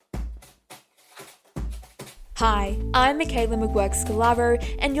Hi, I'm McCay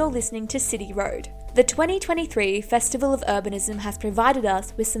McWork-Scalaro and you're listening to City Road. The 2023 Festival of Urbanism has provided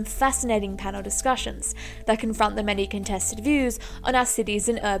us with some fascinating panel discussions that confront the many contested views on our cities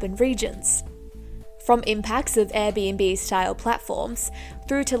and urban regions. From impacts of Airbnb-style platforms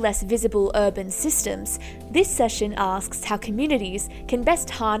through to less visible urban systems, this session asks how communities can best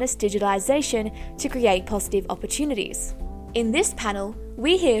harness digitalisation to create positive opportunities. In this panel,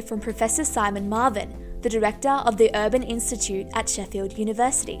 we hear from Professor Simon Marvin, the Director of the Urban Institute at Sheffield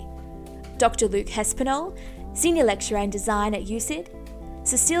University, Dr. Luke Hespanhol, Senior Lecturer in Design at UCID,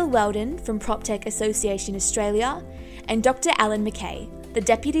 Cecille Weldon from Proptech Association Australia, and Dr. Allan McCay, the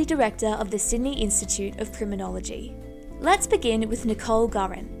Deputy Director of the Sydney Institute of Criminology. Let's begin with Nicole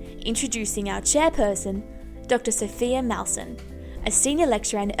Gurran, introducing our chairperson, Dr. Sophia Maalsen, a Senior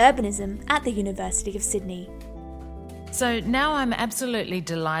Lecturer in Urbanism at the University of Sydney. So now I'm absolutely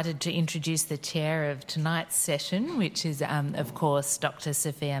delighted to introduce the chair of tonight's session, which is, of course, Dr.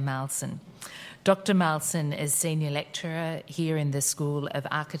 Sophia Maalsen. Dr. Maalsen is Senior Lecturer here in the School of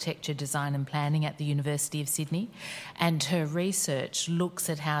Architecture, Design and Planning at the University of Sydney, and her research looks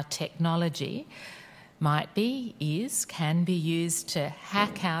at how technology can be used to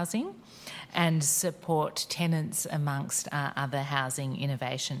hack housing and support tenants amongst other housing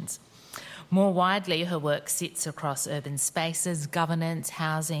innovations. More widely, her work sits across urban spaces, governance,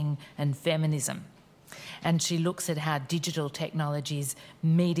 housing and feminism. And she looks at how digital technologies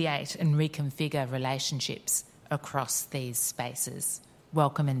mediate and reconfigure relationships across these spaces.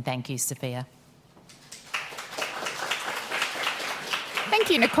 Welcome and thank you, Sophia. Thank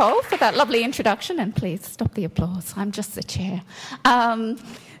you, Nicole, for that lovely introduction, and please stop the applause. I'm just the chair.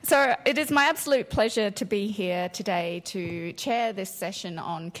 So it is my absolute pleasure to be here today to chair this session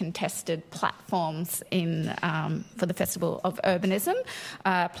on contested platforms for the Festival of Urbanism.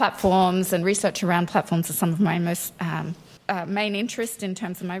 Platforms and research around platforms are some of my most main interest in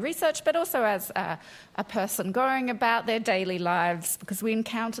terms of my research, but also as a person going about their daily lives, because we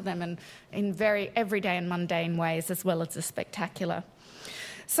encounter them in very everyday and mundane ways, as well as the spectacular.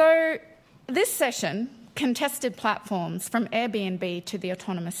 So this session, Contested Platforms from Airbnb to the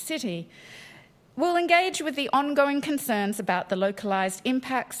Autonomous City, will engage with the ongoing concerns about the localised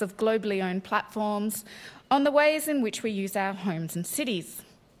impacts of globally owned platforms on the ways in which we use our homes and cities.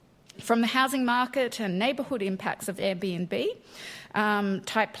 From the housing market and neighbourhood impacts of Airbnb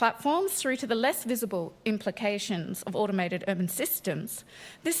type platforms through to the less visible implications of automated urban systems,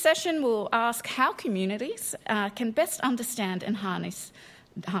 this session will ask how communities can best understand and harness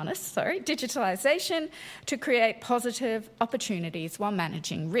digitalisation to create positive opportunities while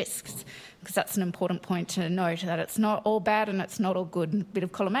managing risks, because that's an important point to note, that it's not all bad and it's not all good. A bit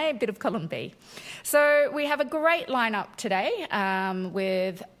of column A, a bit of column B. So we have a great lineup today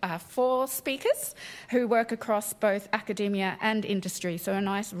with 4 speakers who work across both academia and industry, so a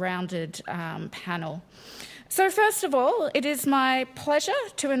nice rounded panel. So first of all, it is my pleasure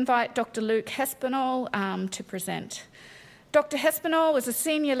to invite Dr. Luke Hespanhol to present. Dr. Hespanhol is a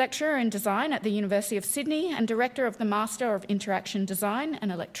Senior Lecturer in Design at the University of Sydney and Director of the Master of Interaction Design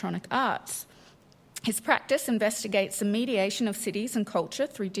and Electronic Arts. His practice investigates the mediation of cities and culture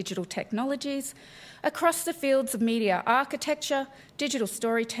through digital technologies across the fields of media architecture, digital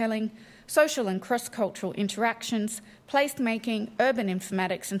storytelling, social and cross-cultural interactions, placemaking, urban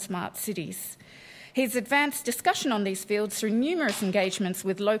informatics and smart cities. He's advanced discussion on these fields through numerous engagements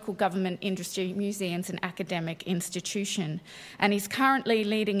with local government, industry, museums and academic institutions. And he's currently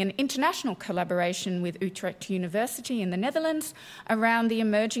leading an international collaboration with Utrecht University in the Netherlands around the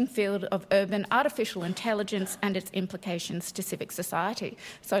emerging field of urban artificial intelligence and its implications to civic society.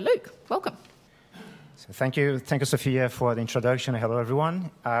 So Luke, welcome. So thank you, Sophia, for the introduction. Hello, everyone.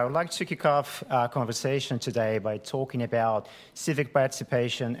 I would like to kick off our conversation today by talking about civic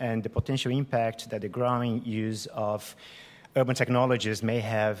participation and the potential impact that the growing use of urban technologies may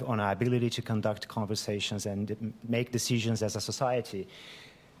have on our ability to conduct conversations and make decisions as a society.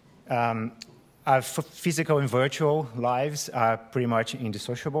 Our physical and virtual lives are pretty much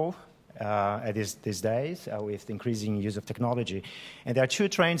indissociable these days with the increasing use of technology. And there are 2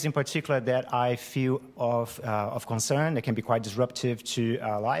 trends in particular that I feel of concern that can be quite disruptive to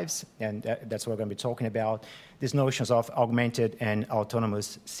our lives, and that's what we're going to be talking about, these notions of augmented and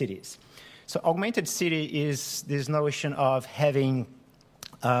autonomous cities. So augmented city is this notion of having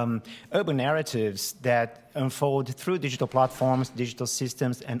urban narratives that unfold through digital platforms, digital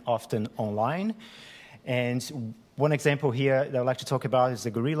systems, and often online. And one example here that I'd like to talk about is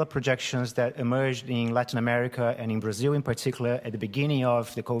the guerrilla projections that emerged in Latin America and in Brazil in particular at the beginning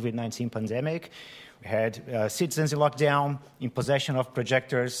of the COVID-19 pandemic, We had citizens in lockdown in possession of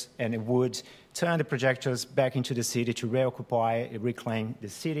projectors, and it would turn the projectors back into the city to reoccupy, reclaim the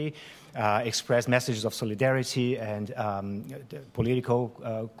city, express messages of solidarity and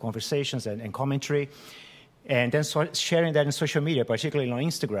political conversations and commentary, and then sharing that in social media, particularly on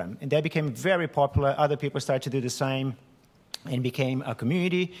Instagram. And that became very popular. Other people started to do the same, and became a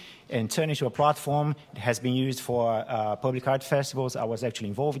community and turned into a platform. It has been used for public art festivals. I was actually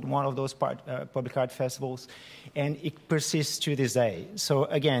involved in one of those public art festivals, and it persists to this day. So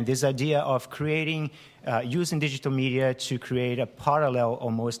again, this idea of creating, using digital media to create a parallel,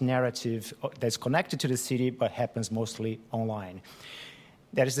 almost narrative that's connected to the city but happens mostly online.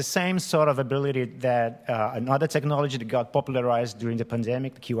 That is the same sort of ability that another technology that got popularized during the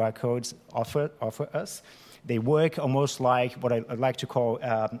pandemic, the QR codes, offer us. They work almost like what I like to call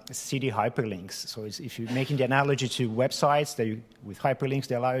city hyperlinks. So if you're making the analogy to websites, with hyperlinks,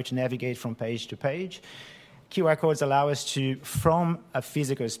 they allow you to navigate from page to page. QR codes allow us to, from a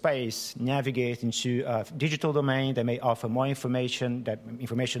physical space, navigate into a digital domain that may offer more information that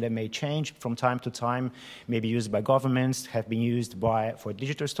may change from time to time, may be used by governments, have been used for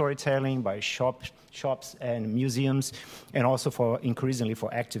digital storytelling, by shops and museums, and also increasingly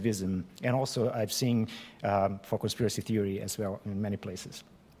for activism. And also I've seen for conspiracy theory as well in many places.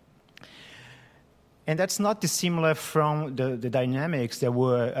 And that's not dissimilar from the dynamics that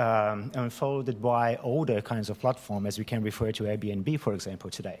were unfolded by older kinds of platforms, as we can refer to Airbnb, for example,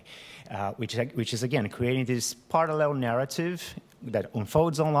 today, which is, again, creating this parallel narrative that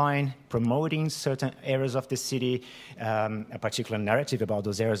unfolds online, promoting certain areas of the city, a particular narrative about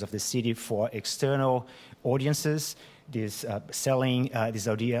those areas of the city for external audiences, selling this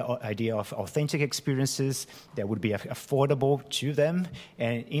idea of authentic experiences that would be affordable to them,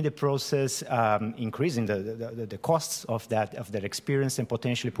 and in the process increasing the costs of that experience and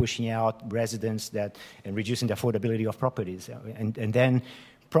potentially pushing out residents and reducing the affordability of properties, and then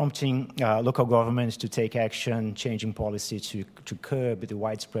prompting local governments to take action, changing policy to curb the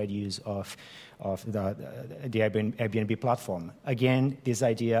widespread use of the Airbnb platform. Again, this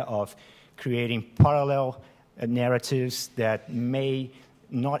idea of creating parallel narratives that may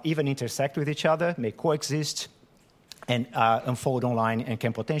not even intersect with each other, may coexist and unfold online, and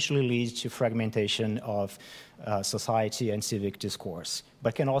can potentially lead to fragmentation of society and civic discourse,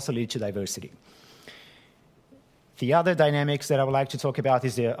 but can also lead to diversity. The other dynamics that I would like to talk about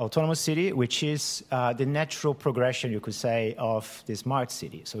is the autonomous city, which is the natural progression, you could say, of the smart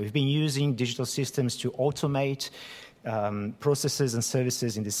city. So we've been using digital systems to automate processes and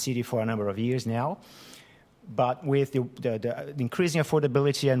services in the city for a number of years now. But with the increasing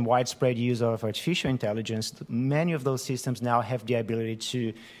affordability and widespread use of artificial intelligence, many of those systems now have the ability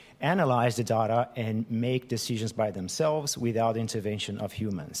to analyze the data and make decisions by themselves without the intervention of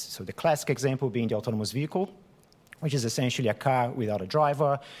humans. So the classic example being the autonomous vehicle, which is essentially a car without a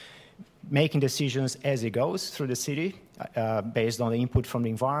driver, making decisions as it goes through the city based on the input from the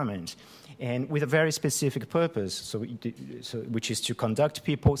environment, and with a very specific purpose, which is to conduct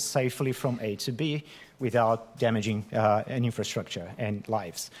people safely from A to B without damaging an infrastructure and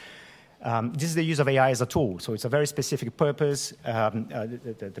lives. This is the use of AI as a tool, so it's a very specific purpose,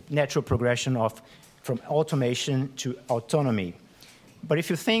 the natural progression from automation to autonomy. But if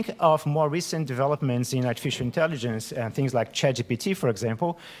you think of more recent developments in artificial intelligence and things like ChatGPT, for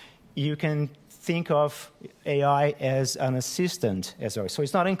example, you can think of AI as an assistant as well. So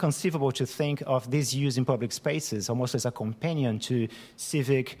it's not inconceivable to think of this use in public spaces almost as a companion to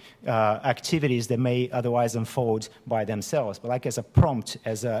civic activities that may otherwise unfold by themselves, but like as a prompt,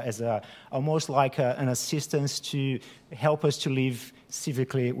 almost like an assistance to help us to live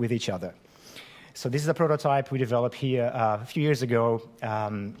civically with each other. So this is a prototype we developed here a few years ago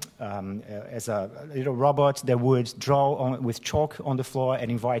as a little robot that would draw with chalk on the floor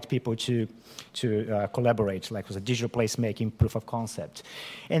and invite people to collaborate, like it was a digital placemaking proof of concept.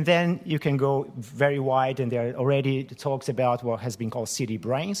 And then you can go very wide, and there are already talks about what has been called city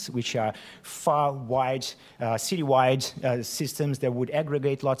brains, which are city-wide systems that would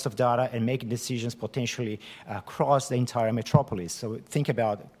aggregate lots of data and make decisions potentially across the entire metropolis. So think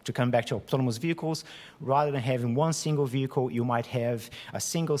about, to come back to autonomous vehicles, rather than having one single vehicle, you might have a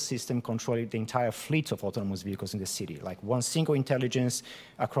single system controlling the entire fleet of autonomous vehicles in the city, like one single intelligence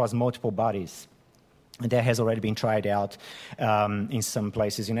across multiple bodies. And that has already been tried out in some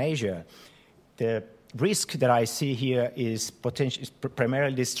places in Asia. The risk that I see here is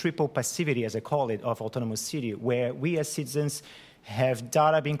primarily this triple passivity, as I call it, of autonomous city, where we as citizens have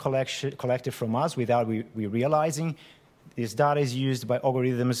data being collected from us without we realizing. This data is used by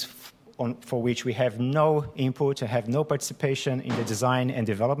algorithms for which we have no input, have no participation in the design and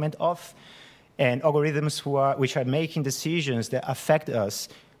development of. and algorithms which are making decisions that affect us,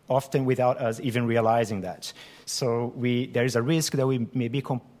 often without us even realizing that. So there is a risk that we may be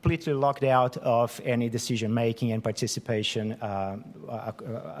completely locked out of any decision-making and participation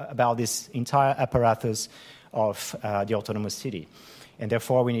about this entire apparatus of the autonomous city. And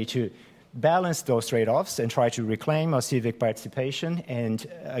therefore, we need to balance those trade-offs and try to reclaim our civic participation and,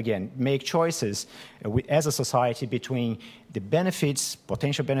 again, make choices as a society between the benefits,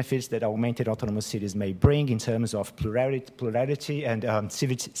 potential benefits that augmented autonomous cities may bring in terms of plurality and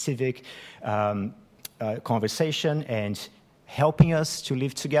civic conversation and helping us to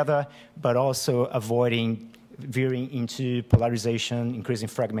live together, but also avoiding veering into polarization, increasing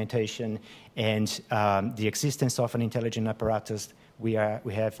fragmentation, and the existence of an intelligent apparatus we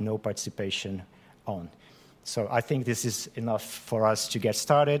have no participation on. So I think this is enough for us to get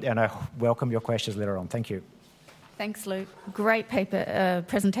started, and I welcome your questions later on. Thank you. Thanks, Luke. Great paper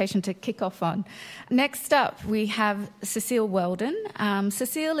presentation to kick off on. Next up, we have Cecille Weldon.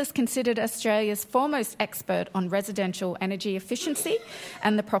 Cecille is considered Australia's foremost expert on residential energy efficiency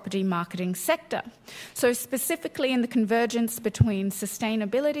and the property marketing sector. So specifically in the convergence between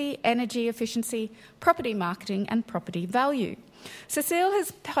sustainability, energy efficiency, property marketing and property value. Cecille has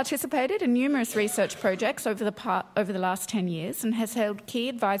participated in numerous research projects over the last 10 years and has held key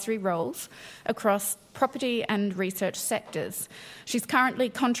advisory roles across property and research sectors. She's currently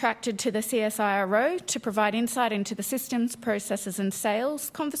contracted to the CSIRO to provide insight into the systems, processes and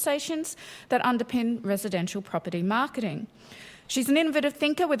sales conversations that underpin residential property marketing. She's an innovative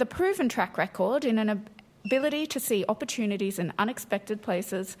thinker with a proven track record in an ability to see opportunities in unexpected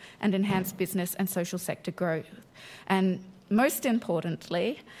places and enhance business and social sector growth. And most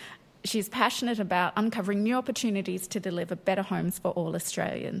importantly, she's passionate about uncovering new opportunities to deliver better homes for all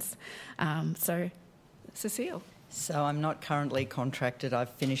Australians. Cecille. So I'm not currently contracted. I've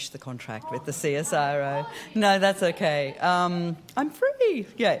finished the contract with the CSIRO. No, that's okay. I'm free.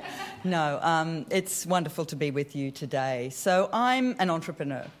 Yeah. No, it's wonderful to be with you today. So I'm an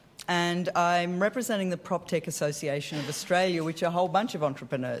entrepreneur, and I'm representing the Proptech Association of Australia, which are a whole bunch of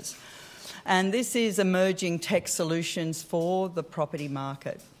entrepreneurs. And this is emerging tech solutions for the property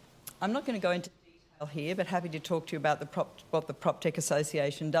market. I'm not going to go into detail here, but happy to talk to you about what the Proptech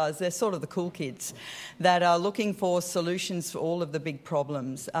Association does. They're sort of the cool kids that are looking for solutions for all of the big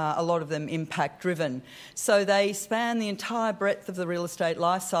problems, a lot of them impact-driven. So they span the entire breadth of the real estate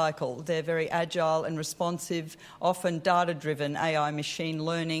life cycle. They're very agile and responsive, often data-driven, AI machine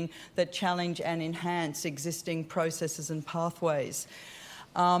learning that challenge and enhance existing processes and pathways.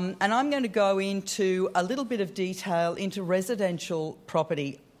 And I'm going to go into a little bit of detail into residential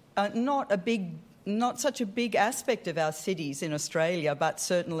property. Not such a big aspect of our cities in Australia, but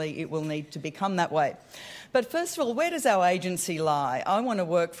certainly it will need to become that way. But first of all, where does our agency lie? I want to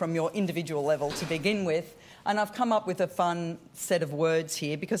work from your individual level to begin with, and I've come up with a fun set of words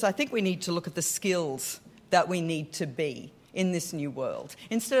here because I think we need to look at the skills that we need to be in this new world,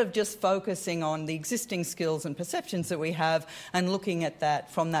 instead of just focusing on the existing skills and perceptions that we have and looking at that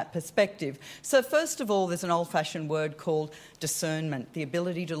from that perspective. So first of all, there's an old-fashioned word called discernment, the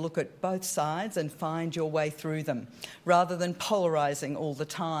ability to look at both sides and find your way through them, rather than polarising all the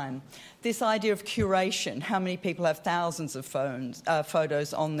time. This idea of curation, how many people have thousands of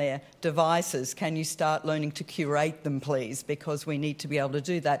photos on their devices? Can you start learning to curate them, please? Because we need to be able to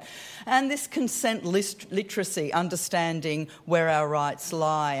do that. And this consent literacy, understanding where our rights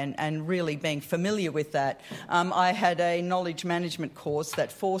lie and really being familiar with that. I had a knowledge management course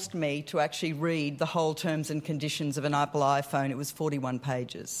that forced me to actually read the whole terms and conditions of an Apple iPhone. It was 41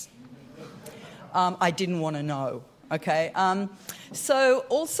 pages. I didn't want to know. Okay, so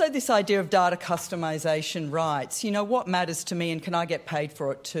also this idea of data customisation rights. You know, what matters to me and can I get paid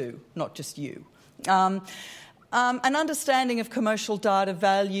for it too, not just you? An understanding of commercial data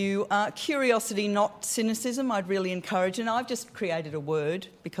value, curiosity, not cynicism, I'd really encourage. And I've just created a word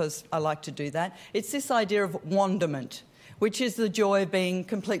because I like to do that. It's this idea of wonderment, which is the joy of being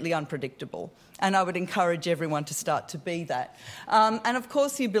completely unpredictable. And I would encourage everyone to start to be that. And of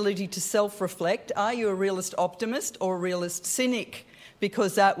course, the ability to self-reflect. Are you a realist optimist or a realist cynic?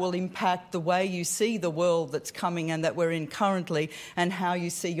 Because that will impact the way you see the world that's coming and that we're in currently and how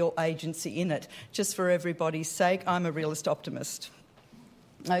you see your agency in it. Just for everybody's sake, I'm a realist optimist.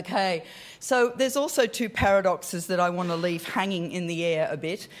 Okay, so there's also two paradoxes that I want to leave hanging in the air a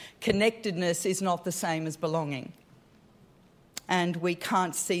bit. Connectedness is not the same as belonging. And we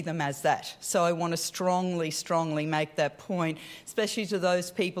can't see them as that. So I want to strongly make that point, especially to those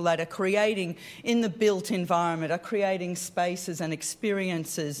people that are creating in the built environment, are creating spaces and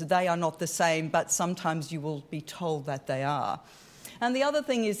experiences. They are not the same, but sometimes you will be told that they are. And the other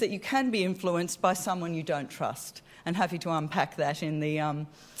thing is that you can be influenced by someone you don't trust. And happy to unpack that in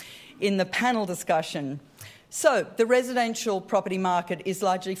the panel discussion. So the residential property market is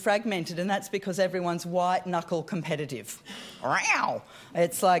largely fragmented, and that's because everyone's white-knuckle competitive. Wow!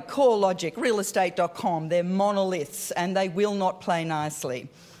 It's like CoreLogic, realestate.com, they're monoliths, and they will not play nicely.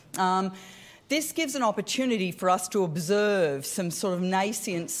 This gives an opportunity for us to observe some sort of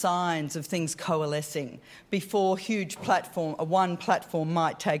nascent signs of things coalescing before one platform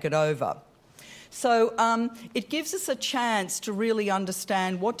might take it over. So it gives us a chance to really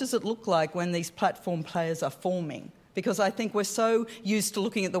understand what does it look like when these platform players are forming. Because I think we're so used to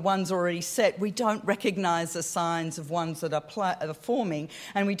looking at the ones already set, we don't recognise the signs of ones that are forming,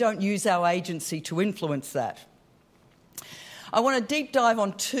 and we don't use our agency to influence that. I want to deep dive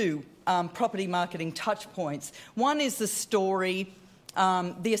on two property marketing touch points. One is the story,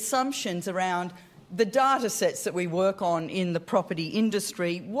 the assumptions around the data sets that we work on in the property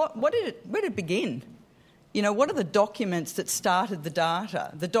industry. Where did it begin? You know, what are the documents that started the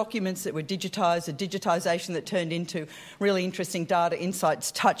data? The documents that were digitised, the digitisation that turned into really interesting data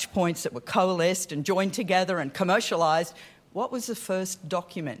insights, touch points that were coalesced and joined together and commercialised. What was the first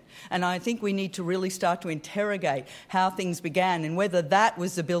document? And I think we need to really start to interrogate how things began and whether that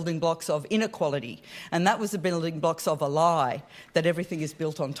was the building blocks of inequality and that was the building blocks of a lie that everything is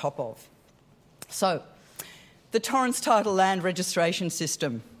built on top of. So, the Torrens Title Land Registration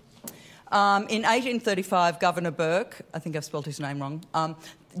System. In 1835, Governor Burke, I think I've spelled his name wrong,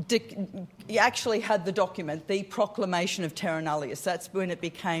 he actually had the document, the Proclamation of Terra Nullius. That's when it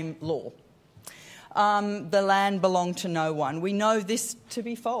became law. The land belonged to no one. We know this to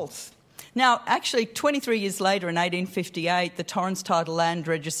be false. Now, actually, 23 years later, in 1858, the Torrens Title Land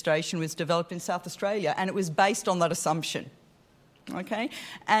Registration was developed in South Australia, and it was based on that assumption. Okay?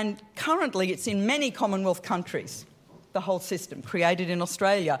 And currently, it's in many Commonwealth countries, the whole system, created in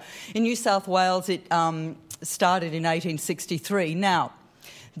Australia. In New South Wales, it started in 1863. Now,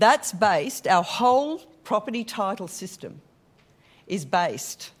 that's based, our whole property title system is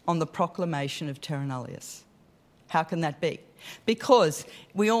based on the Proclamation of Terra Nullius. How can that be? Because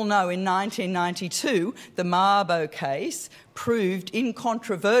we all know in 1992, the Mabo case proved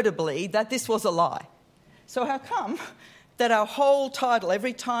incontrovertibly that this was a lie. So how come that our whole title,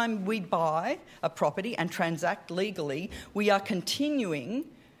 every time we buy a property and transact legally, we are continuing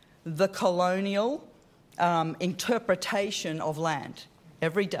the colonial interpretation of land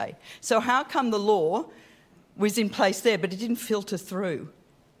every day? So how come the law was in place there, but it didn't filter through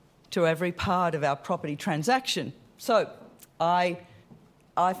to every part of our property transaction? So I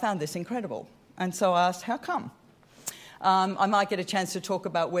found this incredible. And so I asked, how come? I might get a chance to talk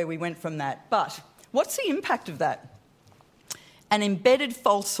about where we went from that. But what's the impact of that? An embedded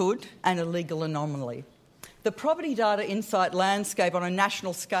falsehood and a legal anomaly. The property data insight landscape on a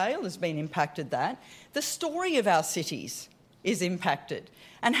national scale has been impacted that. The story of our cities is impacted.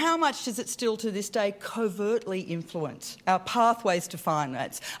 And how much does it still to this day covertly influence our pathways to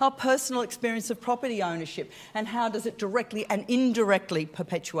finance, our personal experience of property ownership, and how does it directly and indirectly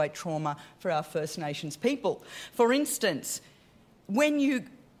perpetuate trauma for our First Nations people? For instance,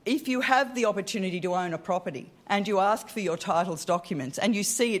 if you have the opportunity to own a property and you ask for your titles documents and you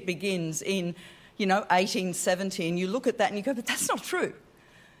see it begins in, 1870, and you look at that and you go, but that's not true.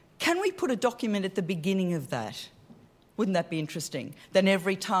 Can we put a document at the beginning of that? Wouldn't that be interesting? Then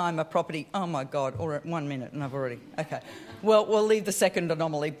every time a property, oh my God, or 1 minute and I've already, okay. Well, we'll leave the second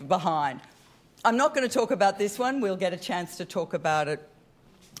anomaly behind. I'm not going to talk about this one. We'll get a chance to talk about it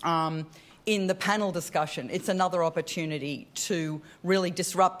in the panel discussion. It's another opportunity to really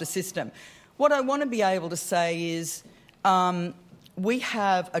disrupt the system. What I want to be able to say is we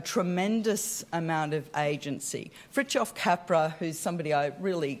have a tremendous amount of agency. Fritjof Capra, who's somebody I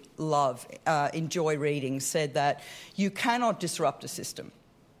really love, enjoy reading, said that you cannot disrupt a system.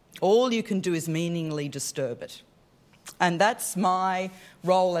 All you can do is meaningfully disturb it. And that's my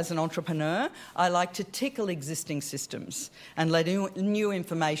role as an entrepreneur. I like to tickle existing systems and let new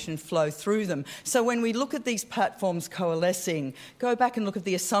information flow through them. So when we look at these platforms coalescing, go back and look at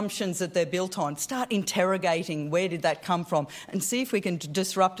the assumptions that they're built on, start interrogating where did that come from, and see if we can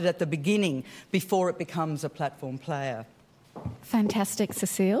disrupt it at the beginning before it becomes a platform player. Fantastic,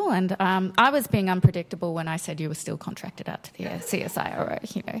 Cecille. And I was being unpredictable when I said you were still contracted out to the CSIRO,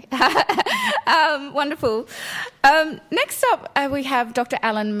 Wonderful. Next up, we have Dr.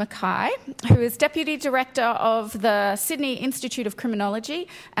 Allan McCay, who is Deputy Director of the Sydney Institute of Criminology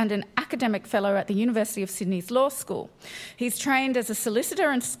and an academic fellow at the University of Sydney's Law School. He's trained as a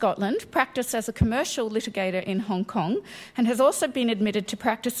solicitor in Scotland, practiced as a commercial litigator in Hong Kong, and has also been admitted to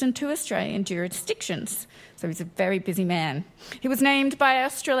practice in 2 Australian jurisdictions. So he's a very busy man. He was named by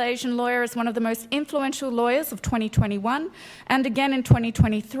Australasian Lawyer as one of the most influential lawyers of 2021 and again in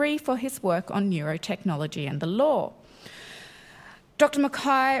 2023 for his work on neurotechnology and the law. Dr.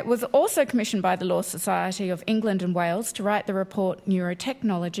 McCay was also commissioned by the Law Society of England and Wales to write the report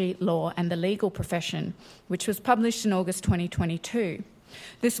Neurotechnology, Law and the Legal Profession, which was published in August 2022.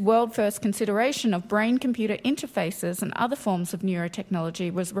 This world-first consideration of brain-computer interfaces and other forms of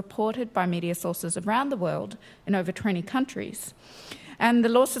neurotechnology was reported by media sources around the world in over 20 countries. And the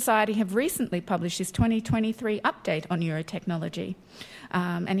Law Society have recently published its 2023 update on neurotechnology.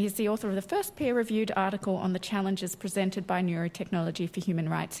 And he's the author of the first peer-reviewed article on the challenges presented by neurotechnology for human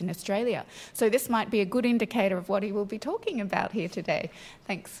rights in Australia. So this might be a good indicator of what he will be talking about here today.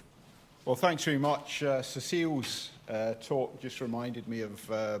 Thanks. Well, thanks very much. Cecille's talk just reminded me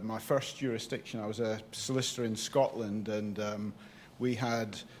of my first jurisdiction. I was a solicitor in Scotland, and we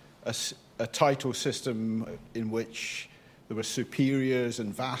had a title system in which there were superiors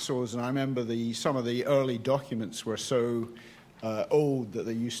and vassals, and I remember some of the early documents were so old that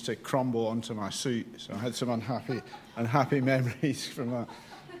they used to crumble onto my suit, so I had some unhappy memories from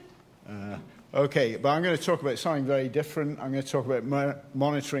that. Okay, but I'm going to talk about something very different. I'm going to talk about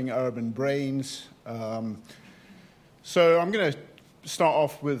monitoring urban brains. So I'm going to start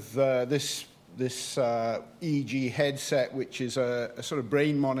off with this EEG headset, which is a sort of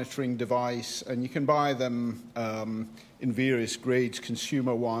brain monitoring device, and you can buy them in various grades,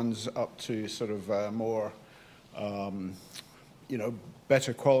 consumer ones up to sort of more,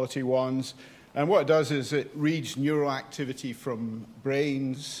 better quality ones. And what it does is it reads neural activity from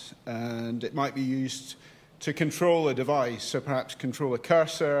brains, and it might be used to control a device, so perhaps control a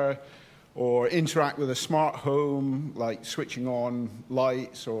cursor or interact with a smart home, like switching on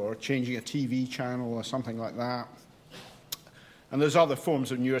lights or changing a TV channel or something like that. And there's other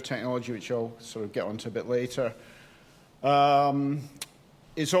forms of neurotechnology which I'll sort of get onto a bit later.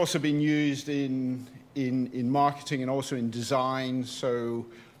 It's also been used in marketing and also in design. So,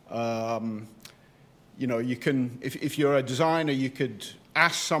 you can, if you're a designer, you could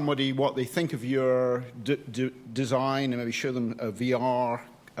ask somebody what they think of your design and maybe show them a VR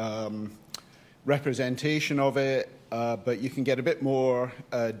representation of it, but you can get a bit more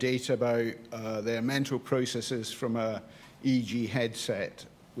data about their mental processes from a EEG headset,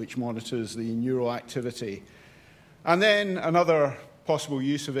 which monitors the neural activity. And then another possible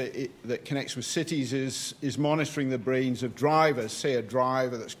use of it that connects with cities is monitoring the brains of drivers, say a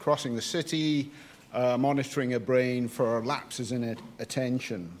driver that's crossing the city, monitoring a brain for lapses in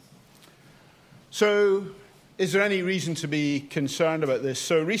attention. So is there any reason to be concerned about this?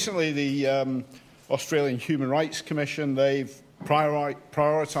 So recently the Australian Human Rights Commission, they've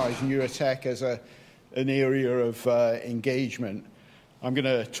prioritised neurotech as an area of engagement. I'm going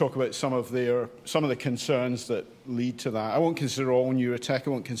to talk about some of the concerns that lead to that. I won't consider all neurotech. I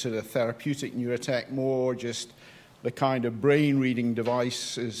won't consider therapeutic neurotech, more just the kind of brain-reading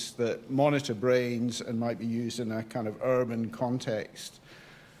devices that monitor brains and might be used in a kind of urban context.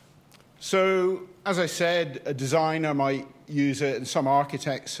 So, as I said, a designer might use it, and some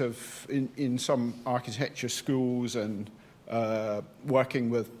architects have, in some architecture schools and working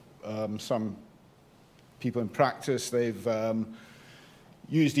with some people in practice, they've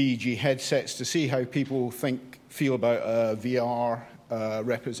used EEG headsets to see how people feel about a VR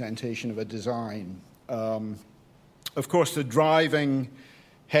representation of a design. Of course, the driving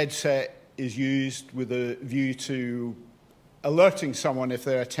headset is used with a view to alerting someone if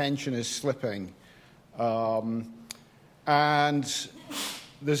their attention is slipping. And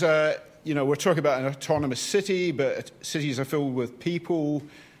there's we're talking about an autonomous city, but cities are filled with people,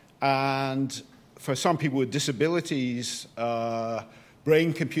 and for some people with disabilities,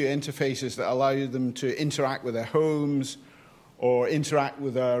 brain-computer interfaces that allow them to interact with their homes or interact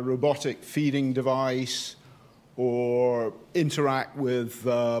with a robotic feeding device or interact with,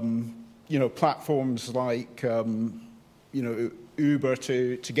 platforms like, Uber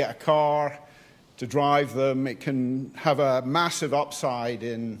to get a car, to drive them. It can have a massive upside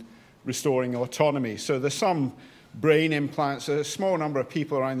in restoring autonomy. So there's some brain implants. A small number of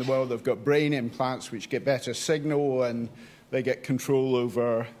people around the world have got brain implants which get better signal and they get control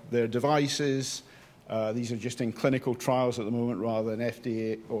over their devices. These are just in clinical trials at the moment rather than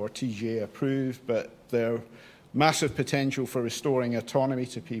FDA or TGA approved, but they're massive potential for restoring autonomy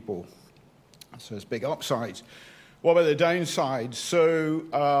to people. So there's big upsides. What about the downsides? So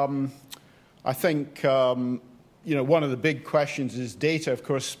I think, one of the big questions is data. Of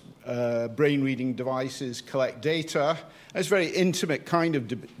course, brain-reading devices collect data. It's very intimate kind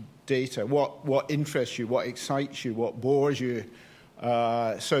of data. What interests you, what excites you, what bores you.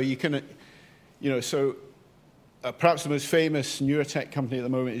 So you can, so perhaps the most famous neurotech company at the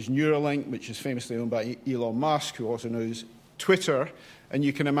moment is Neuralink, which is famously owned by Elon Musk, who also knows Twitter. And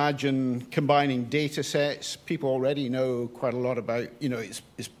you can imagine combining data sets. People already know quite a lot about, it's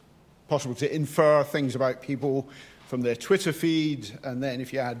possible to infer things about people from their Twitter feed. And then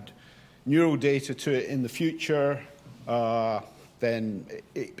if you add neural data to it in the future, then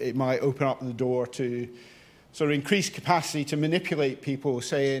it might open up the door to sort of increased capacity to manipulate people,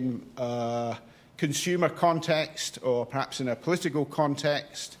 say in consumer context or perhaps in a political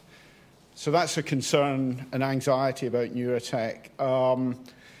context. So that's a concern and anxiety about neurotech.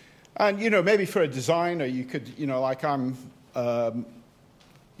 And, maybe for a designer, you could, like I'm, I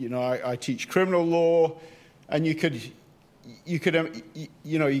teach criminal law, and you can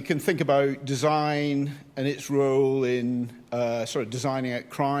think about design and its role in sort of designing out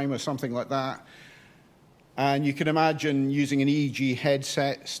crime or something like that. And you can imagine using an EEG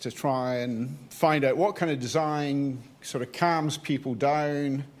headsets to try and find out what kind of design sort of calms people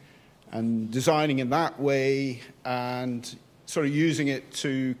down, and designing in that way, and sort of using it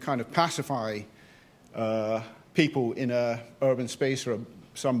to kind of pacify people in a urban space or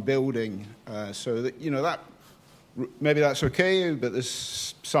some building. So that, that maybe that's okay, but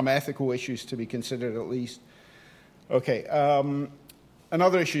there's some ethical issues to be considered at least. Okay.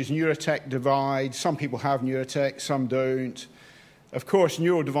 Another issue is neurotech divide. Some people have neurotech, some don't. Of course,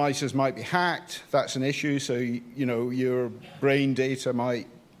 neural devices might be hacked. That's an issue. So, your brain data might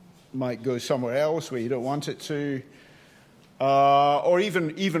go somewhere else where you don't want it to. Or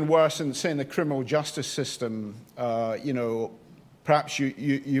even worse, in the criminal justice system, perhaps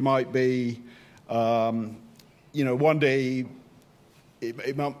you might be, one day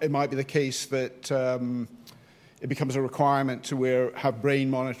it might be the case that it becomes a requirement to have brain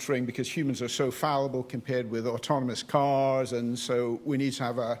monitoring because humans are so fallible compared with autonomous cars, and so we need to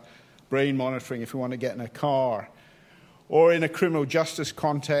have a brain monitoring if we want to get in a car. Or in a criminal justice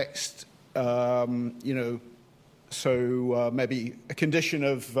context, maybe a condition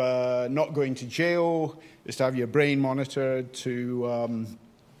of not going to jail is to have your brain monitored, to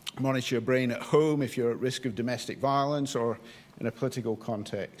monitor your brain at home if you're at risk of domestic violence, or in a political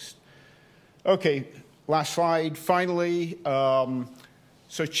context. Okay, last slide. Finally,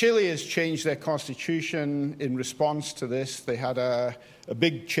 so Chile has changed their constitution in response to this. They had a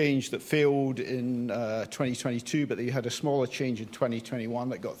big change that failed in 2022, but they had a smaller change in 2021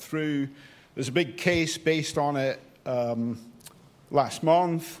 that got through. There's a big case based on it last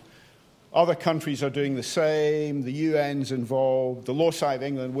month. Other countries are doing the same. The UN's involved. The Law Society of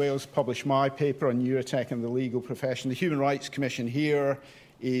England and Wales published my paper on neurotech and the legal profession. The Human Rights Commission here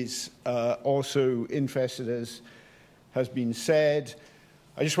is also interested, as has been said.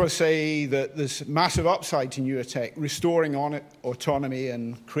 I just want to say that there's massive upside to neurotech, restoring autonomy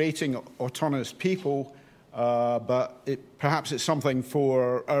and creating autonomous people, but perhaps it's something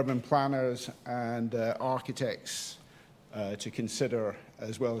for urban planners and architects to consider,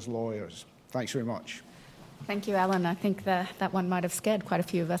 as well as lawyers. Thanks very much. Thank you, Allan. I think that one might have scared quite a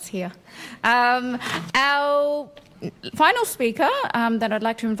few of us here. Our final speaker that I'd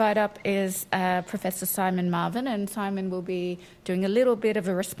like to invite up is Professor Simon Marvin, and Simon will be doing a little bit of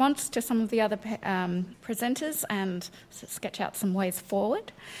a response to some of the other presenters and sketch out some ways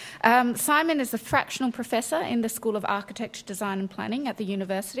forward. Simon is a fractional professor in the School of Architecture, Design and Planning at the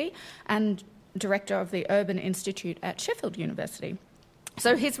university and director of the Urban Institute at Sheffield University.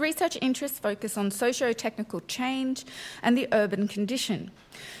 So his research interests focus on socio-technical change and the urban condition.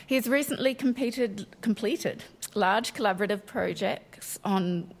 He has recently completed large collaborative projects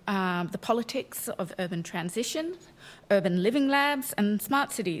on the politics of urban transition, urban living labs and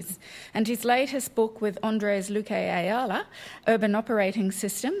smart cities. And his latest book with Andres Luque Ayala, Urban Operating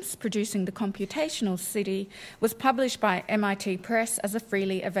Systems, Producing the Computational City, was published by MIT Press as a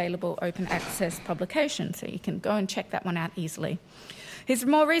freely available open access publication. So you can go and check that one out easily. His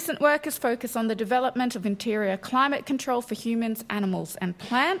more recent work is focused on the development of interior climate control for humans, animals and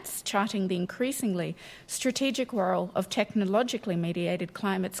plants, charting the increasingly strategic role of technologically mediated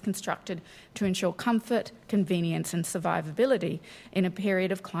climates constructed to ensure comfort, convenience and survivability in a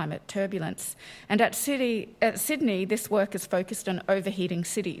period of climate turbulence. And at Sydney, this work is focused on overheating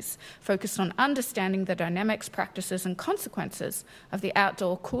cities, focused on understanding the dynamics, practices and consequences of the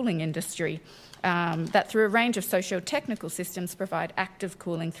outdoor cooling industry, that through a range of socio-technical systems provide active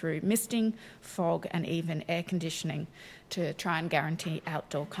cooling through misting, fog and even air conditioning to try and guarantee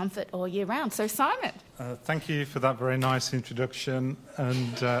outdoor comfort all year round. So Simon. Thank you for that very nice introduction,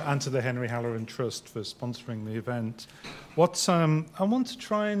 and to the Henry Halloran Trust for sponsoring the event. What I want to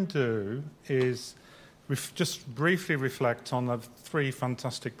try and do is just briefly reflect on the three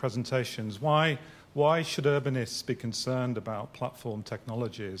fantastic presentations. Why why should urbanists be concerned about platform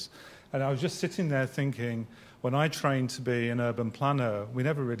technologies? And I was just sitting there thinking, when I trained to be an urban planner, we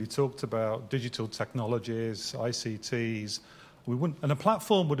never really talked about digital technologies, ICTs. And a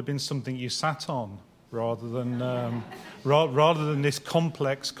platform would have been something you sat on rather than this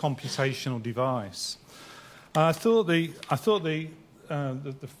complex computational device. I thought the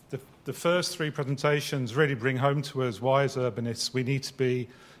first three presentations really bring home to us why, as urbanists, we need to be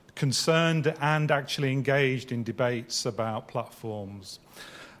concerned and actually engaged in debates about platforms.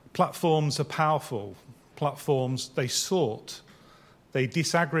 Platforms are powerful. Platforms, they sort, they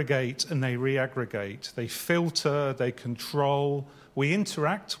disaggregate and they reaggregate. They filter, they control. We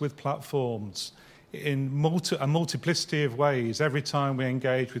interact with platforms in a multiplicity of ways every time we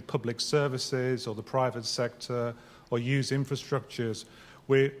engage with public services or the private sector or use infrastructures.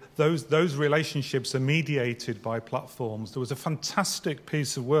 Those relationships are mediated by platforms. There was a fantastic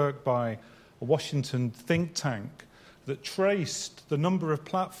piece of work by a Washington think tank that traced the number of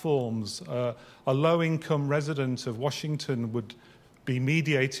platforms a low-income resident of Washington would be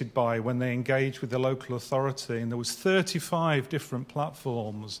mediated by when they engage with the local authority. And there was 35 different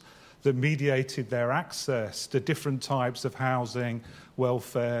platforms that mediated their access to different types of housing,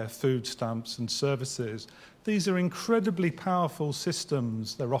 welfare, food stamps and services. These are incredibly powerful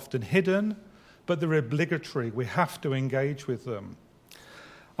systems. They're often hidden, but they're obligatory. We have to engage with them.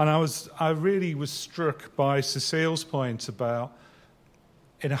 And I really was struck by Cecille's point about,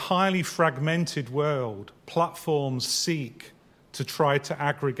 in a highly fragmented world, platforms seek to try to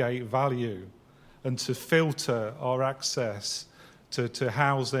aggregate value and to filter our access to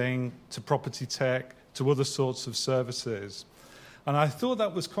housing, to property tech, to other sorts of services. And I thought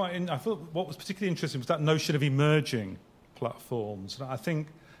that was I thought what was particularly interesting was that notion of emerging platforms. And I think,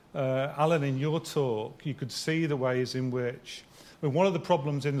 Allan, in your talk, you could see the ways in which, one of the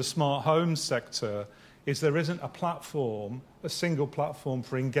problems in the smart home sector is there isn't a single platform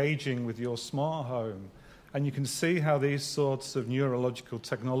for engaging with your smart home. And you can see how these sorts of neurological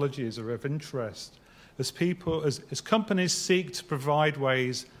technologies are of interest as companies seek to provide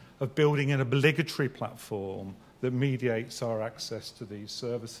ways of building an obligatory platform that mediates our access to these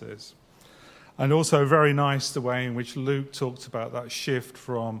services. And also very nice the way in which Luke talked about that shift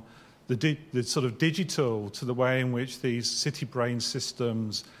from the sort of digital to the way in which these city brain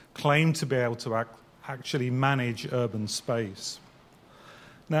systems claim to be able to actually manage urban space.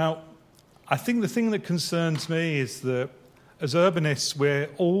 Now, I think the thing that concerns me is that as urbanists, we're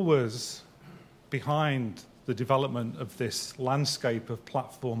always behind the development of this landscape of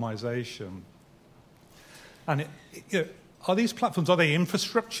platformization. And are these platforms, are they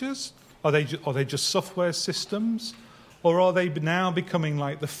infrastructures? Are they just software systems? Or are they now becoming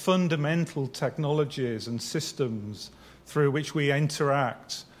like the fundamental technologies and systems through which we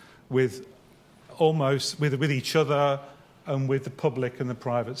interact with each other and with the public and the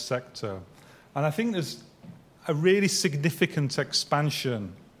private sector? And I think there's a really significant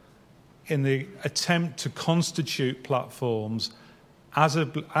expansion in the attempt to constitute platforms as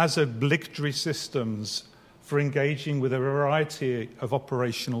obligatory systems for engaging with a variety of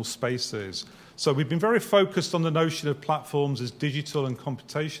operational spaces. So we've been very focused on the notion of platforms as digital and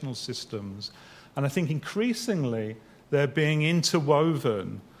computational systems, and I think increasingly they're being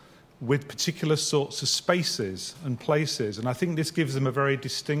interwoven with particular sorts of spaces and places, and I think this gives them a very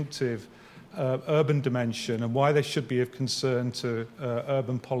distinctive urban dimension and why they should be of concern to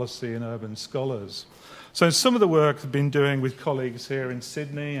urban policy and urban scholars. So some of the work I've been doing with colleagues here in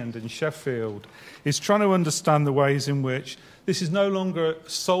Sydney and in Sheffield is trying to understand the ways in which this is no longer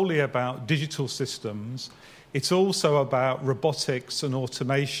solely about digital systems. It's also about robotics and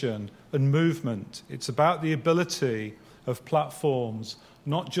automation and movement. It's about the ability of platforms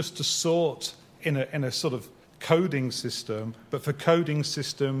not just to sort in a sort of coding system, but for coding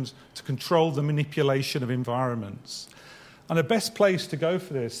systems to control the manipulation of environments. And the best place to go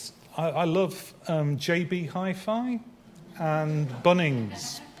for this, I love JB Hi-Fi and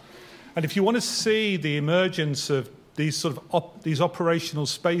Bunnings. And if you want to see the emergence of these sort of these operational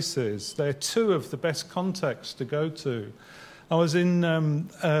spaces, they're two of the best contexts to go to. I was in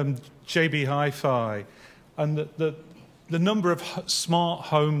JB Hi-Fi, and the number of smart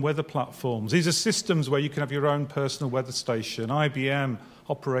home weather platforms. These are systems where you can have your own personal weather station. IBM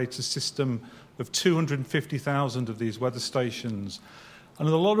operates a system of 250,000 of these weather stations. And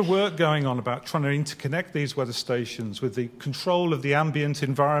there's a lot of work going on about trying to interconnect these weather stations with the control of the ambient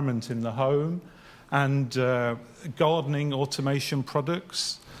environment in the home and gardening automation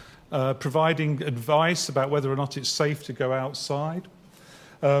products, providing advice about whether or not it's safe to go outside.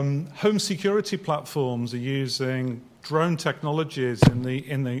 Home security platforms are using drone technologies in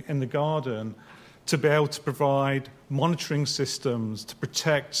the garden to be able to provide monitoring systems to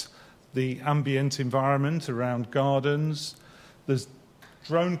protect the ambient environment around gardens. There's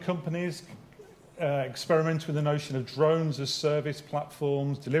drone companies experiment with the notion of drones as service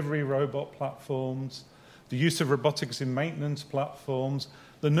platforms, delivery robot platforms, the use of robotics in maintenance platforms.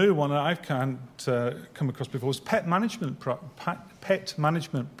 The new one that I've come across before is pet management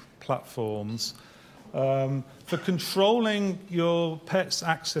platforms for controlling your pet's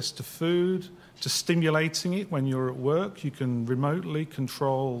access to food, to stimulating it when you're at work. You can remotely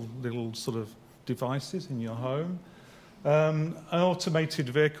control little sort of devices in your home. And automated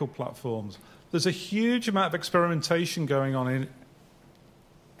vehicle platforms. There's a huge amount of experimentation going on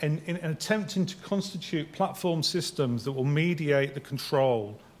in attempting to constitute platform systems that will mediate the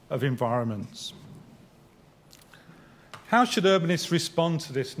control of environments. How should urbanists respond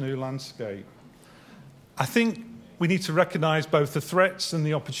to this new landscape? I think we need to recognise both the threats and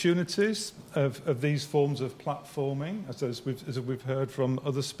the opportunities of these forms of platforming, as we've heard from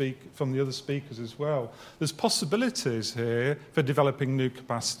the other speakers as well. There's possibilities here for developing new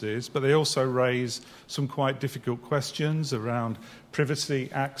capacities, but they also raise some quite difficult questions around privacy,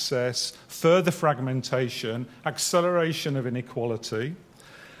 access, further fragmentation, acceleration of inequality.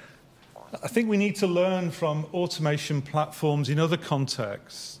 I think we need to learn from automation platforms in other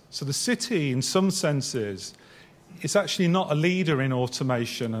contexts. So the city, in some senses, is actually not a leader in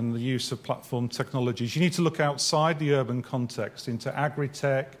automation and the use of platform technologies. You need to look outside the urban context into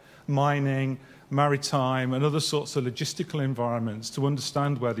agri-tech, mining, maritime and other sorts of logistical environments to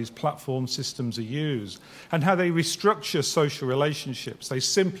understand where these platform systems are used and how they restructure social relationships. They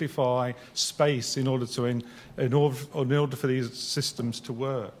simplify space in order for these systems to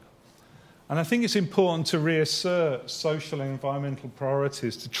work. And I think it's important to reassert social and environmental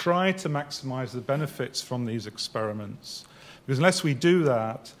priorities to try to maximise the benefits from these experiments. Because unless we do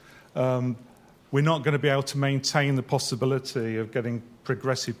that, we're not going to be able to maintain the possibility of getting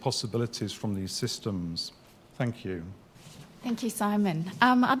progressive possibilities from these systems. Thank you. Thank you, Simon.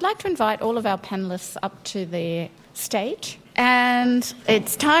 I'd like to invite all of our panellists up to the stage. And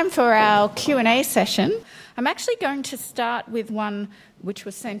it's time for our Q&A session. I'm actually going to start with one which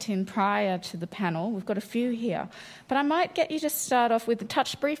was sent in prior to the panel. We've got a few here. But I might get you to start off with,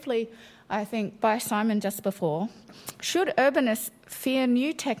 touched briefly, I think, by Simon just before. Should urbanists fear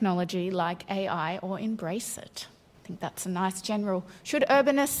new technology like AI or embrace it? I think that's a nice general. Should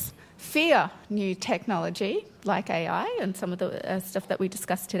urbanists fear new technology like AI and some of the stuff that we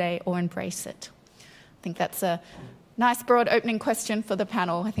discussed today, or embrace it? I think that's a nice broad opening question for the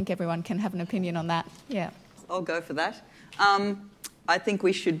panel. I think everyone can have an opinion on that. Yeah. I'll go for that. I think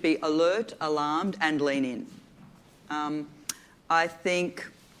we should be alert, alarmed and lean in. I think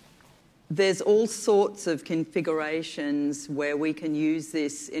there's all sorts of configurations where we can use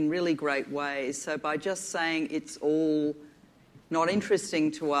this in really great ways. So by just saying it's all not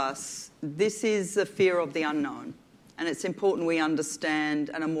interesting to us, this is a fear of the unknown. And it's important we understand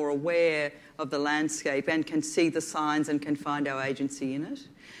and are more aware of the landscape and can see the signs and can find our agency in it.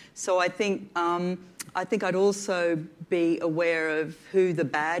 So I think I'd also be aware of who the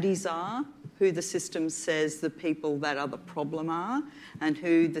baddies are, who the system says the people that are the problem are, and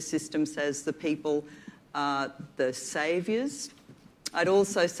who the system says the people are the saviours. I'd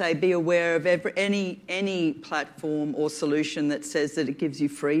also say be aware of any platform or solution that says that it gives you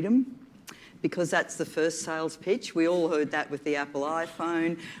freedom, because that's the first sales pitch. We all heard that with the Apple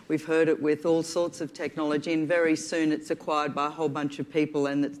iPhone. We've heard it with all sorts of technology, and very soon it's acquired by a whole bunch of people,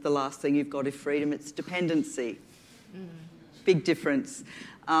 and it's the last thing you've got is freedom. It's dependency. Big difference.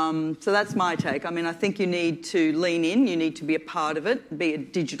 So that's my take. I mean, I think you need to lean in. You need to be a part of it, be a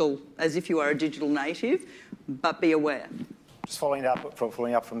digital, as if you are a digital native, but be aware. Just following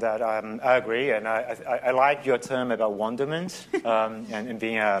up from that, I agree, and I like your term about wonderment and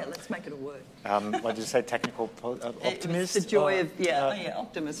being a... Yeah, let's make it a word. What did you say, technical optimist? The joy of,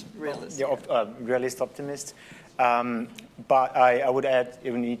 optimist, realist. Realist optimist. But I would add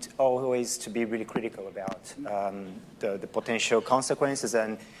you need always to be really critical about the potential consequences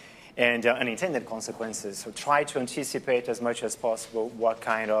and unintended consequences. So try to anticipate as much as possible what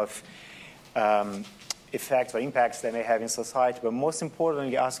kind of effects or impacts they may have in society, but most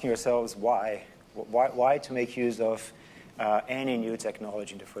importantly, asking yourselves why. Why to make use of any new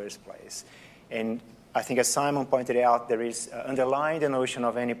technology in the first place? And I think, as Simon pointed out, there is underlying the notion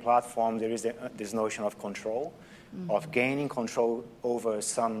of any platform, there is this notion of control, of gaining control over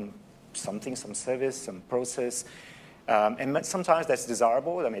something, some service, some process. And sometimes that's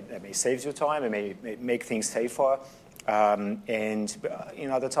desirable. It may save you time, it may make things safer. And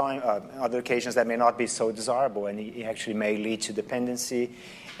in other occasions that may not be so desirable, and it actually may lead to dependency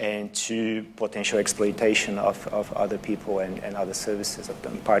and to potential exploitation of other people and other services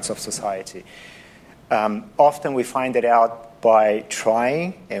of parts of society. Often we find that out by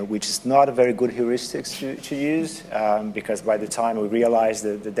trying, which is not a very good heuristic to use, because by the time we realize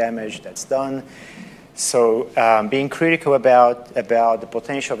the damage that's done. So being critical about the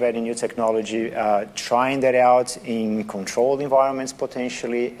potential of any new technology, trying that out in controlled environments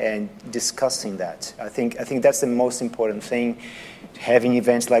potentially, and discussing that. I think that's the most important thing. Having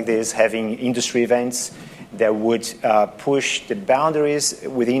events like this, having industry events that would push the boundaries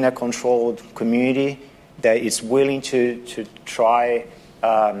within a controlled community that is willing to try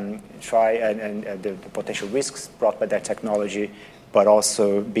and the potential risks brought by that technology, but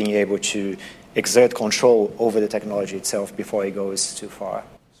also being able to exert control over the technology itself before it goes too far.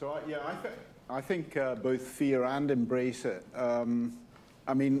 So I think both fear and embrace it.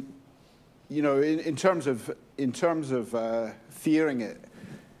 I mean, you know, in terms of fearing it,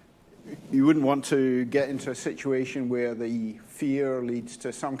 you wouldn't want to get into a situation where the fear leads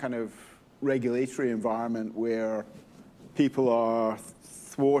to some kind of regulatory environment where people are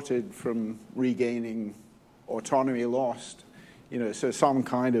thwarted from regaining autonomy lost. You know, so some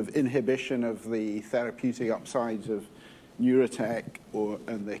kind of inhibition of the therapeutic upsides of neurotech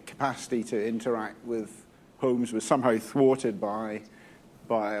and the capacity to interact with homes was somehow thwarted by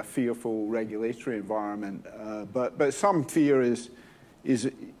a fearful regulatory environment. But some fear is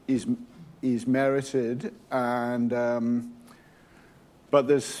merited, and but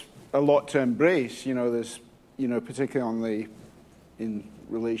there's a lot to embrace. You know, there's particularly in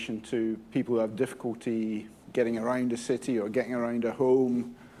relation to people who have difficulty getting around a city or getting around a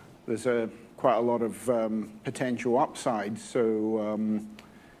home. There's quite a lot of potential upsides, so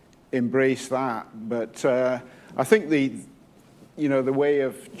embrace that. But I think the way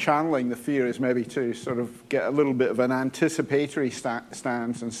of channeling the fear is maybe to sort of get a little bit of an anticipatory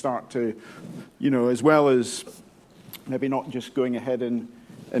stance and start to, as well as maybe not just going ahead and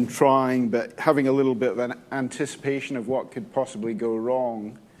trying, but having a little bit of an anticipation of what could possibly go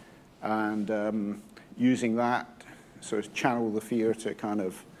wrong, and using that sort of channel the fear to kind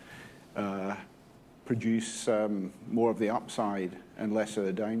of produce more of the upside and less of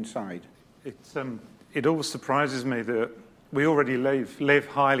the downside. It always surprises me that we already live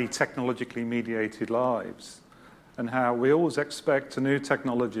highly technologically mediated lives, and how we always expect a new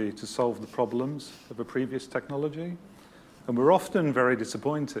technology to solve the problems of a previous technology. And we're often very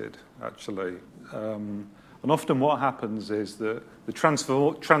disappointed, actually. And often what happens is that the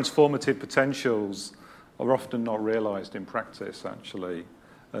transformative potentials are often not realised in practice, actually.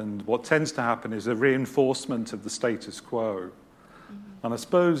 And what tends to happen is a reinforcement of the status quo. Mm-hmm. And I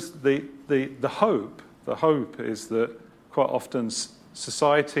suppose the hope is that quite often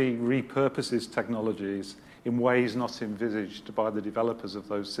society repurposes technologies in ways not envisaged by the developers of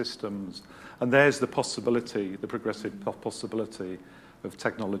those systems. And there's the possibility, the progressive possibility of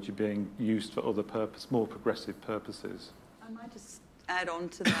technology being used for other more progressive purposes. I might just add on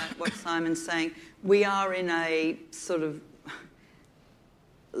to that what Simon's saying. We are in a sort of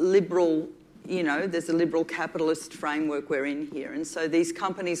liberal, there's a liberal capitalist framework we're in here. And so these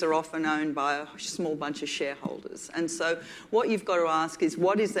companies are often owned by a small bunch of shareholders. And so what you've got to ask is,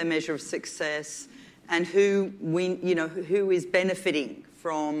 what is their measure of success, and who is benefiting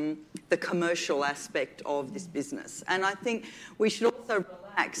from the commercial aspect of this business? And I think we should also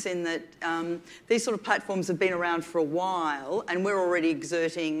relax in that these sort of platforms have been around for a while, and we're already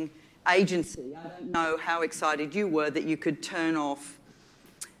exerting agency. I don't know how excited you were that you could turn off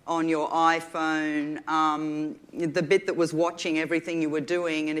on your iPhone the bit that was watching everything you were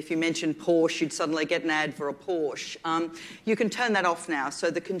doing, and if you mentioned Porsche, you'd suddenly get an ad for a Porsche. You can turn that off now.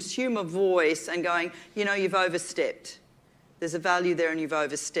 So the consumer voice and going, you've overstepped. There's a value there and you've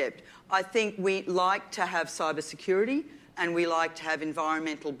overstepped. I think we like to have cybersecurity, and we like to have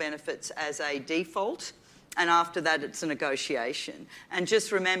environmental benefits as a default. And after that, it's a negotiation. And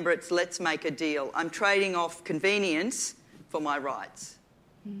just remember, it's let's make a deal. I'm trading off convenience for my rights.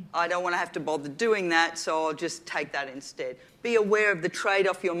 I don't want to have to bother doing that, so I'll just take that instead. Be aware of the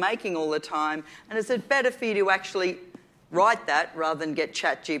trade-off you're making all the time, and is it better for you to actually write that rather than get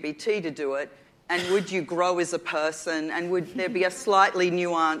ChatGPT to do it? And would you grow as a person, and would there be a slightly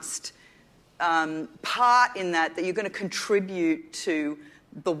nuanced part in that you're going to contribute to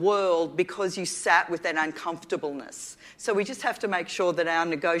the world because you sat with that uncomfortableness? So we just have to make sure that our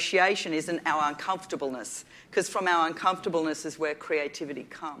negotiation isn't our uncomfortableness, because from our uncomfortableness is where creativity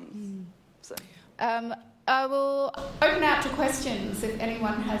comes. So. I will open out to questions if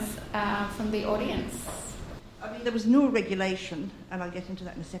anyone has from the audience. I mean, there was no regulation, and I'll get into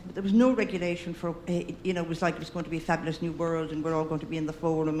that in a second, but there was no regulation for, it was like it was going to be a fabulous new world and we're all going to be in the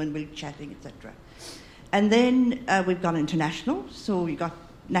forum and we'll be chatting, etc. And then we've gone international, so you got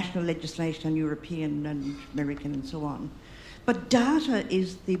national legislation and European and American and so on. But data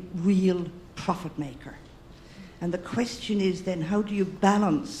is the real profit maker. And the question is then, how do you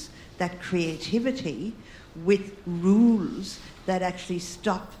balance that creativity with rules that actually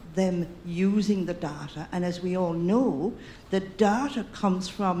stop them using the data? And as we all know, the data comes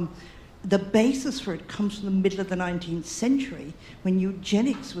from, the basis for it comes from the middle of the 19th century when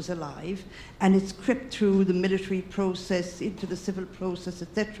eugenics was alive, and it's crept through the military process into the civil process,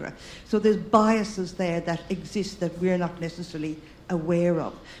 etc. So there's biases there that exist that we're not necessarily aware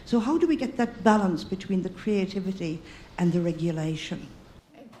of. So how do we get that balance between the creativity and the regulation?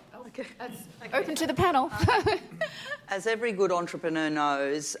 Okay. Open to the panel. As every good entrepreneur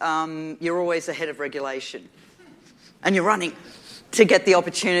knows, you're always ahead of regulation. And you're running to get the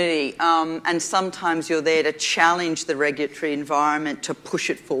opportunity. And sometimes you're there to challenge the regulatory environment to push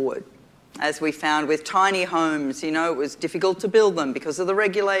it forward. As we found with tiny homes, it was difficult to build them because of the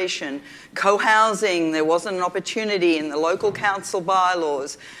regulation. Co-housing, there wasn't an opportunity in the local council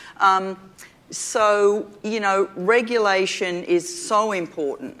bylaws. So, regulation is so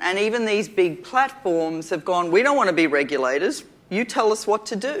important. And even these big platforms have gone, we don't want to be regulators. You tell us what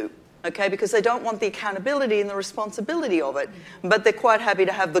to do, okay? Because they don't want the accountability and the responsibility of it. But they're quite happy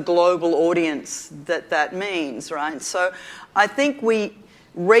to have the global audience that means, right? So I think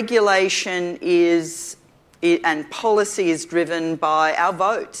regulation is, and policy is driven by our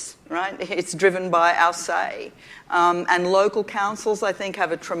votes, right? It's driven by our say. And local councils, I think,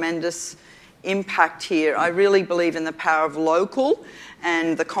 have a tremendous impact here. I really believe in the power of local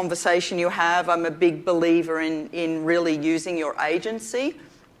and the conversation you have. I'm a big believer in really using your agency.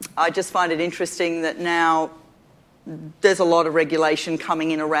 I just find it interesting that now there's a lot of regulation coming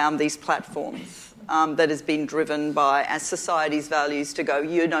in around these platforms that has been driven by as society's values to go,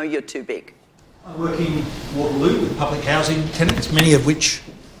 you're too big. I work in Waterloo with public housing tenants, many of which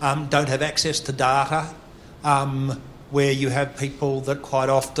don't have access to data, where you have people that quite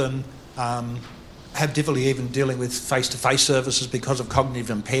often have difficulty even dealing with face-to-face services because of cognitive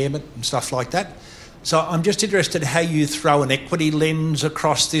impairment and stuff like that. So I'm just interested how you throw an equity lens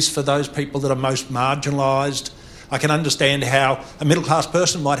across this for those people that are most marginalised. I can understand how a middle-class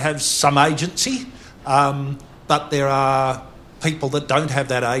person might have some agency, but there are people that don't have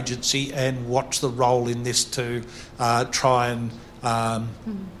that agency, and what's the role in this to try and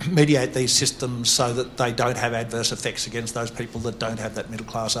mediate these systems so that they don't have adverse effects against those people that don't have that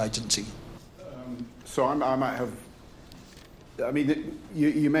middle-class agency? So I might have... I mean,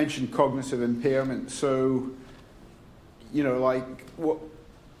 you mentioned cognitive impairment, so, what...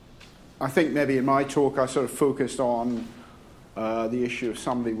 I think maybe in my talk I sort of focused on the issue of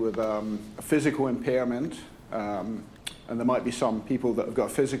somebody with a physical impairment, and there might be some people that have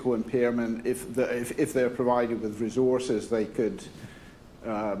got physical impairment. If they're provided with resources, they could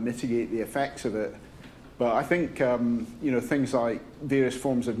mitigate the effects of it. But I think things like various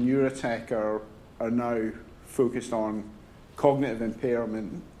forms of neurotech are now focused on cognitive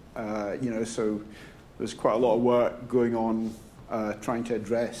impairment. So there's quite a lot of work going on trying to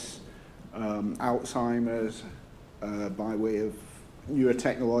address Alzheimer's by way of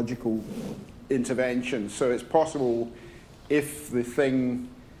neurotechnological intervention. So it's possible, if the thing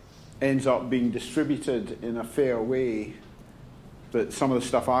ends up being distributed in a fair way, that some of the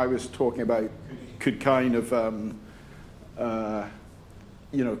stuff I was talking about could kind of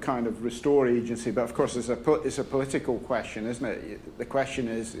restore agency. But of course, it's a political question, isn't it? The question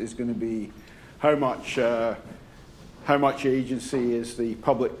is going to be how much agency is the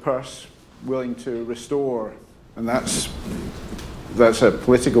public purse willing to restore, and that's a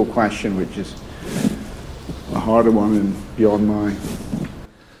political question, which is a harder one and beyond my...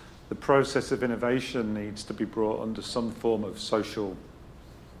 The process of innovation needs to be brought under some form of social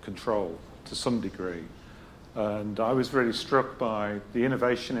control to some degree. And I was really struck by the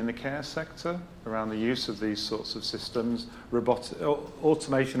innovation in the care sector around the use of these sorts of systems,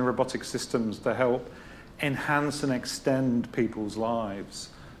 automation and robotic systems to help enhance and extend people's lives.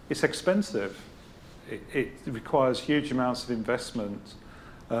 It's expensive. It requires huge amounts of investment.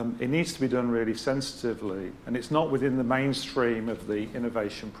 It needs to be done really sensitively, and it's not within the mainstream of the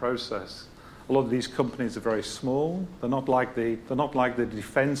innovation process. A lot of these companies are very small. They're not like the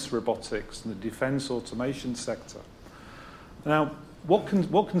defence robotics and the defence automation sector. Now, what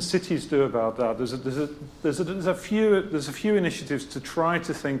can cities do about that? There's a few initiatives to try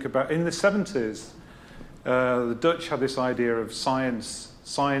to think about. In the 70s, the Dutch had this idea of science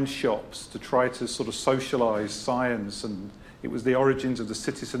science shops to try to sort of socialise science, and it was the origins of the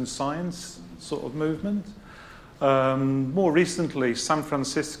citizen science sort of movement. More recently,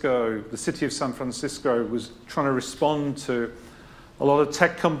 the city of San Francisco was trying to respond to a lot of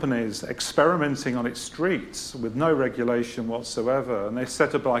tech companies experimenting on its streets with no regulation whatsoever, and they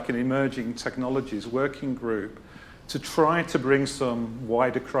set up like an emerging technologies working group to try to bring some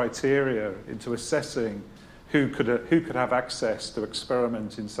wider criteria into assessing who could have access to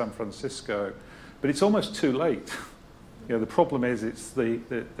experiment in San Francisco. But it's almost too late. The problem is it's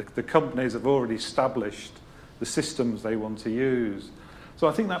the companies have already established the systems they want to use. So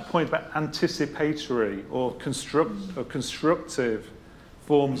I think that point about anticipatory or constructive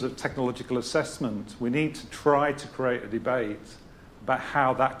forms of technological assessment, we need to try to create a debate about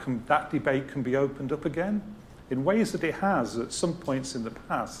how that debate can be opened up again in ways that it has at some points in the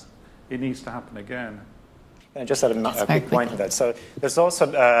past. It needs to happen again. And just add a quick point to that. So there's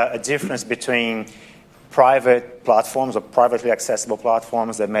also a difference between private platforms or privately accessible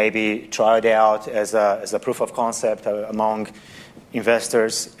platforms that may be tried out as a proof of concept among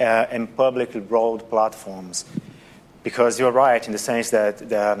investors and publicly rolled platforms. Because you're right in the sense that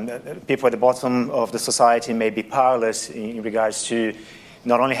the people at the bottom of the society may be powerless in regards to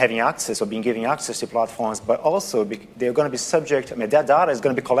not only having access or being given access to platforms, but also they're going to be subject, their data is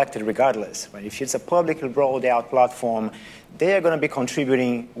going to be collected regardless. Right? If it's a publicly rolled out platform, they are going to be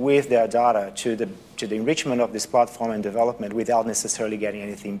contributing with their data to the enrichment of this platform and development without necessarily getting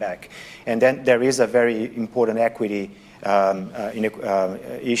anything back. And then there is a very important equity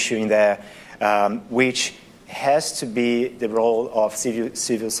issue in there, which has to be the role of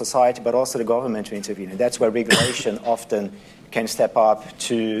civil society, but also the government to intervene. And that's where regulation often can step up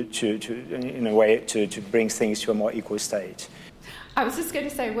in a way to bring things to a more equal state. I was just going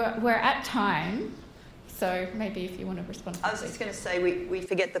to say we're at time, so maybe if you want to respond to that. I was just going to say we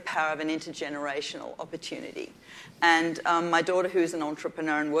forget the power of an intergenerational opportunity. And my daughter, who's an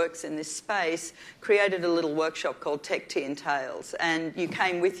entrepreneur and works in this space, created a little workshop called Tech Tea and Tales. And you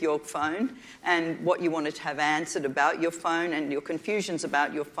came with your phone and what you wanted to have answered about your phone and your confusions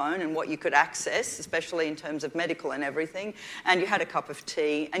about your phone and what you could access, especially in terms of medical and everything. And you had a cup of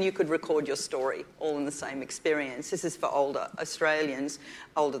tea and you could record your story all in the same experience. This is for older Australians,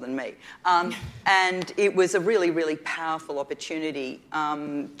 older than me. And it was a really, really powerful opportunity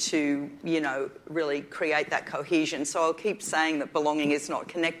to, really create that cohesion. So I'll keep saying that belonging is not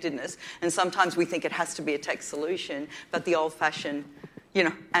connectedness, and sometimes we think it has to be a tech solution, but the old-fashioned,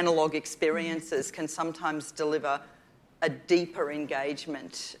 analogue experiences can sometimes deliver a deeper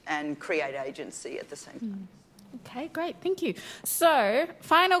engagement and create agency at the same time. Okay, great, thank you. So,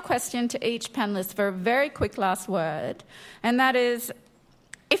 final question to each panellist for a very quick last word, and that is,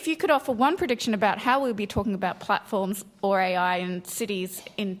 if you could offer one prediction about how we'll be talking about platforms or AI in cities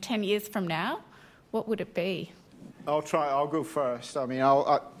in 10 years from now, what would it be? I'll go first. I mean,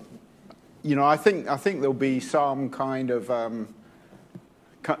 I think there'll be some kind of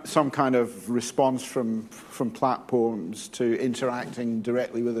response from platforms to interacting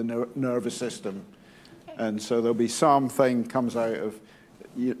directly with the nervous system, and so there'll be something comes out of,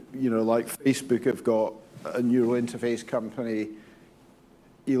 like Facebook have got a neural interface company.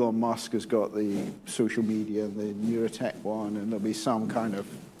 Elon Musk has got the social media, the neurotech one, and there'll be some kind of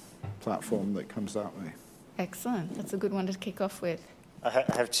platform that comes that way. Excellent. That's a good one to kick off with. I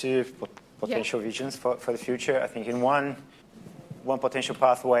have two potential visions for the future. I think in one potential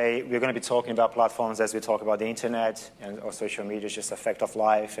pathway, we're going to be talking about platforms as we talk about the internet, and or social media is just a fact of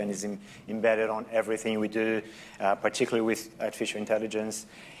life and is embedded on everything we do, particularly with artificial intelligence.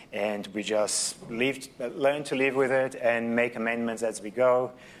 And we just learn to live with it and make amendments as we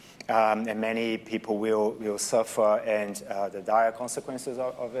go. And many people will suffer and the dire consequences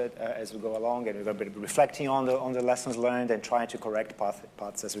of it as we go along. And we're going to be reflecting on the lessons learned and trying to correct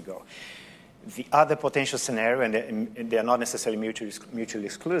paths as we go. The other potential scenario, and they are not necessarily mutually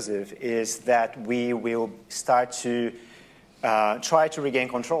exclusive, is that we will start to try to regain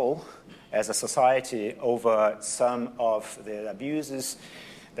control as a society over some of the abuses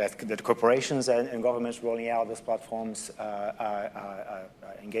that corporations and governments rolling out those platforms are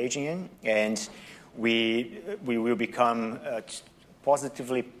engaging in. And we will become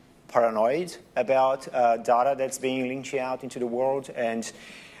positively paranoid about data that's being linked out into the world, and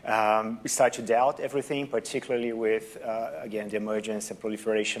we start to doubt everything, particularly with, again, the emergence and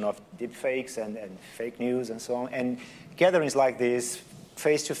proliferation of deepfakes and fake news and so on. And gatherings like this,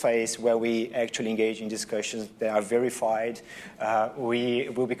 face-to-face, where we actually engage in discussions that are verified, we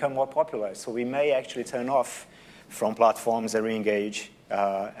will become more popular. So we may actually turn off from platforms and re-engage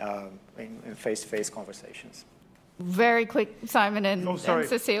in face-to-face conversations. Very quick, Simon and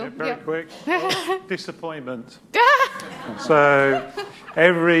Cecille. Very quick. Disappointment. So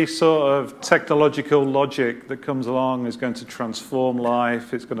every sort of technological logic that comes along is going to transform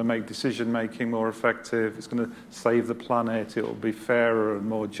life. It's going to make decision-making more effective. It's going to save the planet. It will be fairer and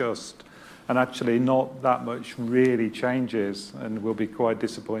more just. And actually not that much really changes, and we'll be quite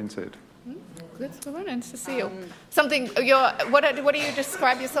disappointed. Good one. And Cecille, what do you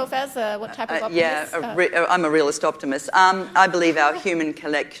describe yourself as? What type of optimist? I'm a realist optimist. I believe our human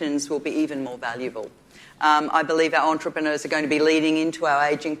collections will be even more valuable. I believe our entrepreneurs are going to be leading into our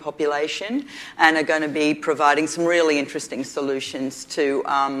ageing population and are going to be providing some really interesting solutions to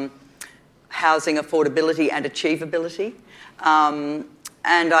housing affordability and achievability.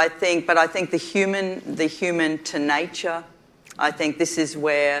 And I think the human to nature, I think this is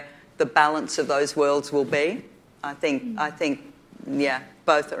where the balance of those worlds will be. I think,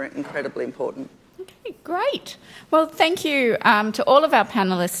 both are incredibly important. Okay, great. Well, thank you to all of our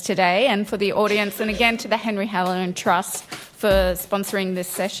panellists today, and for the audience, and again to the Henry Halloran Trust for sponsoring this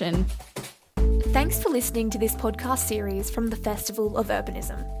session. Thanks for listening to this podcast series from the Festival of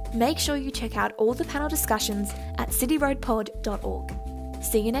Urbanism. Make sure you check out all the panel discussions at cityroadpod.org.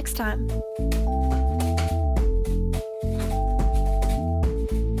 See you next time.